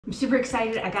I'm super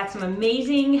excited. I got some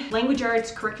amazing language arts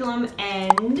curriculum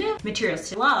and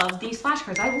materials. I love these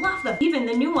flashcards. I love them. Even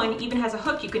the new one even has a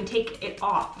hook. You can take it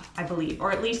off, I believe,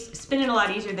 or at least spin it a lot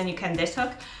easier than you can this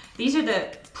hook. These are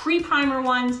the pre-primer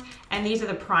ones, and these are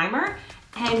the primer.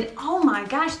 And oh my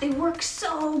gosh, they work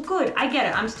so good. I get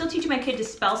it. I'm still teaching my kid to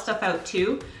spell stuff out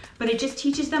too, but it just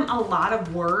teaches them a lot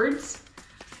of words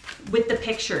with the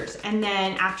pictures. And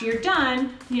then after you're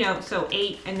done, you know, so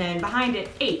 8 and then behind it,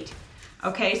 8.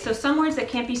 Okay, so some words that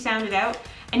can't be sounded out,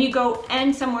 and you go,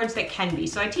 and some words that can be.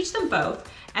 So I teach them both.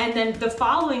 And then the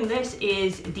following this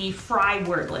is the Fry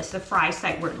word list, the Fry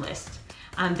sight word list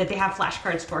that they have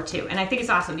flashcards for too. And I think it's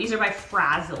awesome. These are by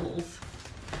Frazzles.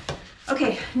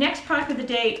 Okay, next product of the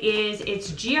day is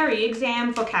it's GRE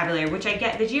exam vocabulary, which I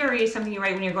get. The GRE is something you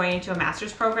write when you're going into a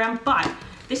master's program, but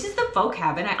this is the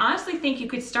vocab. And I honestly think you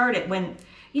could start it when,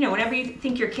 you know, whenever you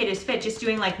think your kid is fit, just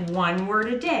doing like 1 word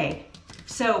a day.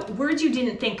 So words you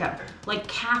didn't think of, like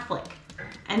Catholic.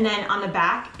 And then on the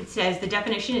back, it says the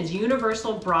definition is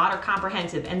universal, broad, or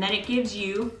comprehensive. And then it gives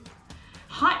you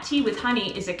hot tea with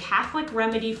honey is a Catholic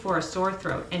remedy for a sore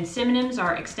throat, and synonyms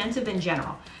are extensive and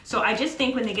general. So I just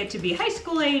think when they get to be high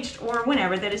school aged or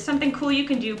whenever, that is something cool you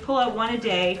can do, pull out 1 a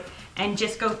day and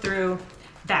just go through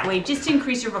that way, just to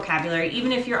increase your vocabulary,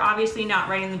 even if you're obviously not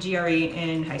writing the GRE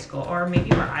in high school, or maybe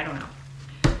you are, I don't know.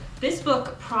 This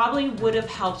book probably would have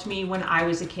helped me when I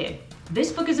was a kid.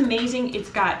 This book is amazing.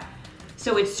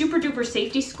 So it's super duper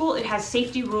safety school. It has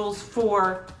safety rules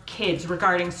for kids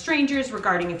regarding strangers,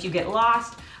 regarding if you get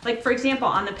lost. Like for example,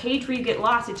 on the page where you get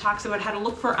lost, it talks about how to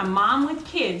look for a mom with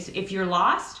kids if you're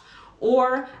lost,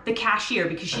 or the cashier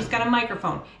because she's got a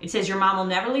microphone. It says your mom will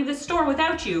never leave the store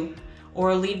without you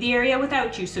or leave the area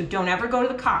without you, so don't ever go to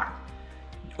the car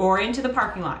or into the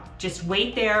parking lot. Just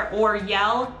wait there or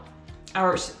yell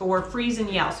or freeze and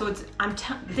yell. So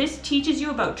this teaches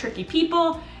you about tricky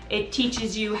people. It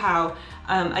teaches you how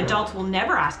adults will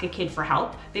never ask a kid for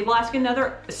help. They will ask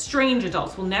strange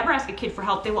adults will never ask a kid for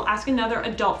help. They will ask another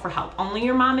adult for help. Only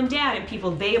your mom and dad and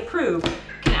people they approve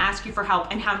can ask you for help,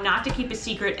 and how not to keep a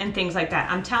secret and things like that.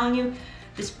 I'm telling you,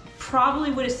 this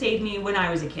probably would have saved me when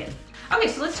I was a kid. Okay,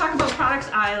 so let's talk about products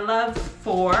I love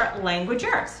for language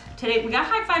arts. Today we got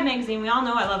High Five magazine. We all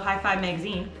know I love High Five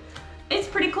magazine. It's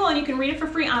pretty cool and you can read it for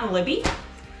free on Libby.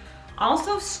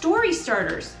 Also, story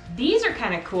starters. These are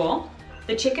kind of cool.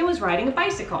 The chicken was riding a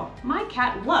bicycle. My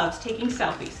cat loves taking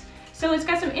selfies. So it's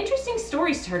got some interesting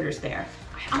story starters there.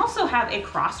 I also have a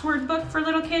crossword book for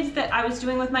little kids that I was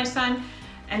doing with my son,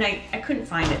 and I couldn't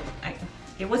find it.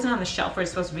 It wasn't on the shelf where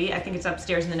it's supposed to be. I think it's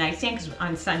upstairs in the nightstand because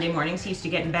on Sunday mornings he used to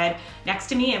get in bed next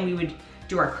to me and we would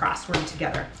do our crossword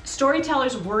together.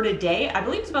 Storyteller's Word a Day. I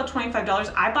believe it's about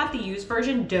 $25. I bought the used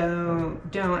version. Don't.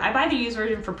 I buy the used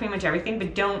version for pretty much everything,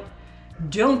 but don't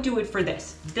do it for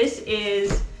this. This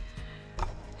is,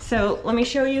 so let me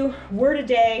show you Word a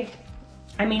Day.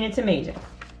 I mean, it's amazing.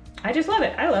 I just love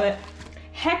it. I love it.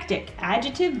 Hectic,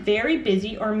 adjective, very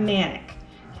busy or manic.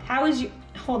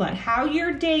 How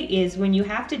your day is when you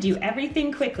have to do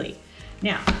everything quickly.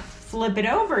 Now, flip it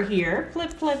over here,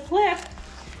 flip,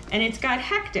 and it's got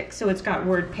hectic. So it's got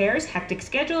word pairs, hectic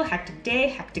schedule, hectic day,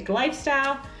 hectic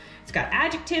lifestyle. It's got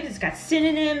adjectives, it's got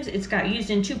synonyms, it's got used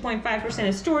in 2.5%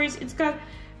 of stories. It's got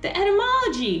the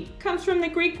etymology, comes from the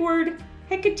Greek word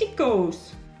heketikos,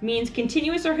 means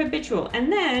continuous or habitual.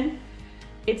 And then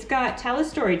it's got tell a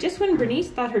story, just when Bernice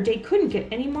thought her day couldn't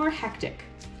get any more hectic.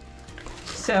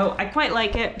 So I quite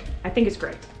like it. I think it's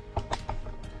great.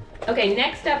 Okay,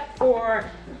 next up for,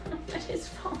 that is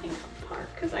falling apart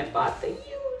because I bought the used.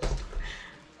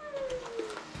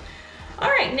 All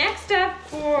right, next up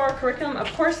for curriculum,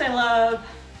 of course I love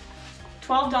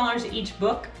 $12 each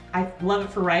book. I love it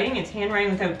for writing. It's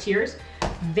Handwriting Without Tears.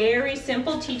 Very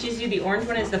simple, teaches you, the orange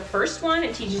one is the first one.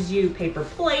 It teaches you paper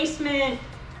placement,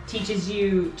 teaches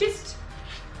you just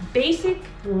basic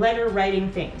letter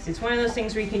writing things. It's one of those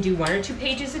things where you can do 1 or 2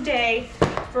 pages a day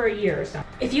for a year or so.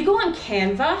 If you go on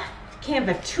Canva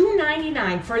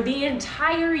 $2.99 for the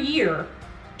entire year,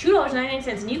 $2.99,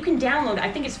 and you can download,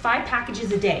 I think it's 5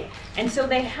 packages a day. And so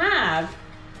they have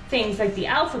things like the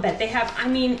alphabet. They have, I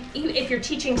mean, if you're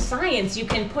teaching science, you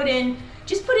can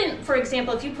just put in, for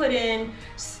example, if you put in,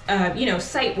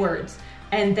 sight words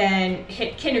and then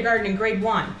hit kindergarten and grade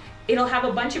 1, it'll have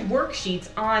a bunch of worksheets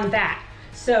on that.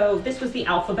 So this was the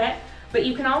alphabet, but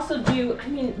you can also do, I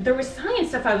mean, there was science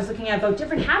stuff I was looking at about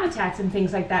different habitats and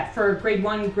things like that for grade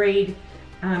 1,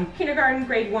 kindergarten,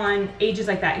 grade 1, ages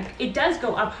like that. It does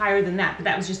go up higher than that, but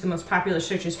that was just the most popular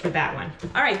searches for that one.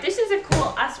 All right, this is a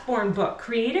cool Usborne book,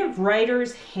 Creative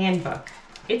Writer's Handbook.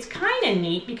 It's kind of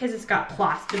neat because it's got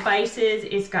plot devices,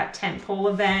 it's got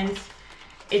tentpole events,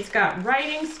 It's got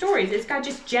writing, stories. It's got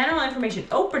just general information.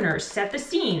 Openers, set the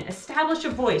scene, establish a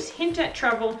voice, hint at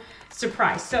trouble,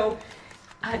 surprise. So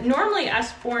normally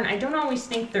Usborne, I don't always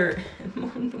think they're,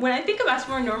 when I think of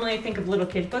Usborne, normally I think of little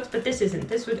kid books, but this isn't.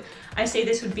 I say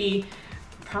this would be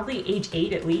probably age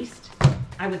 8 at least,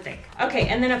 I would think. Okay,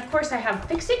 and then of course I have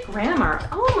Fix It Grammar.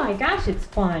 Oh my gosh, it's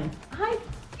fun.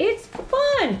 It's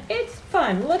fun, it's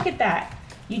fun. Look at that.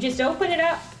 You just open it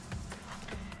up.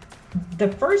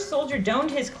 The first soldier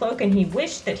donned his cloak and he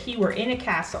wished that he were in a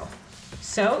castle.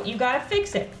 So you gotta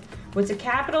fix it. What's a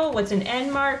capital, what's an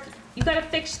end mark? You gotta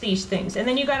fix these things. And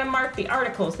then you gotta mark the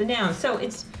articles, the nouns. So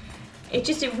it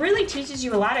really teaches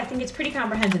you a lot. I think it's pretty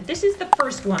comprehensive. This is the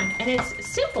first one, and it's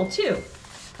simple too.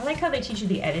 I like how they teach you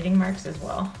the editing marks as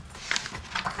well.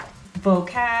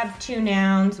 Vocab, 2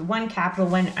 nouns, 1 capital,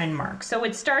 1 end mark. So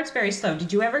it starts very slow.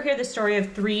 Did you ever hear the story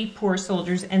of 3 poor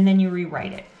soldiers and then you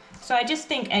rewrite it? So I just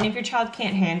think, and if your child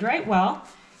can't handwrite well,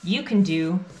 you can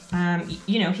do,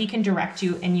 you know, he can direct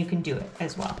you and you can do it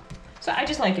as well. So I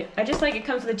just like it. I just like it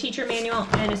comes with a teacher manual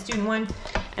and a student one.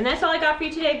 And that's all I got for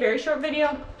you today. Very short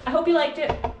video. I hope you liked it.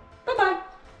 Bye-bye.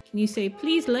 Can you say,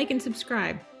 please like and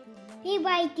subscribe? Please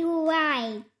like to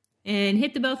like. And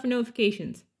hit the bell for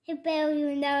notifications. Hit the bell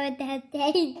for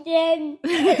notifications.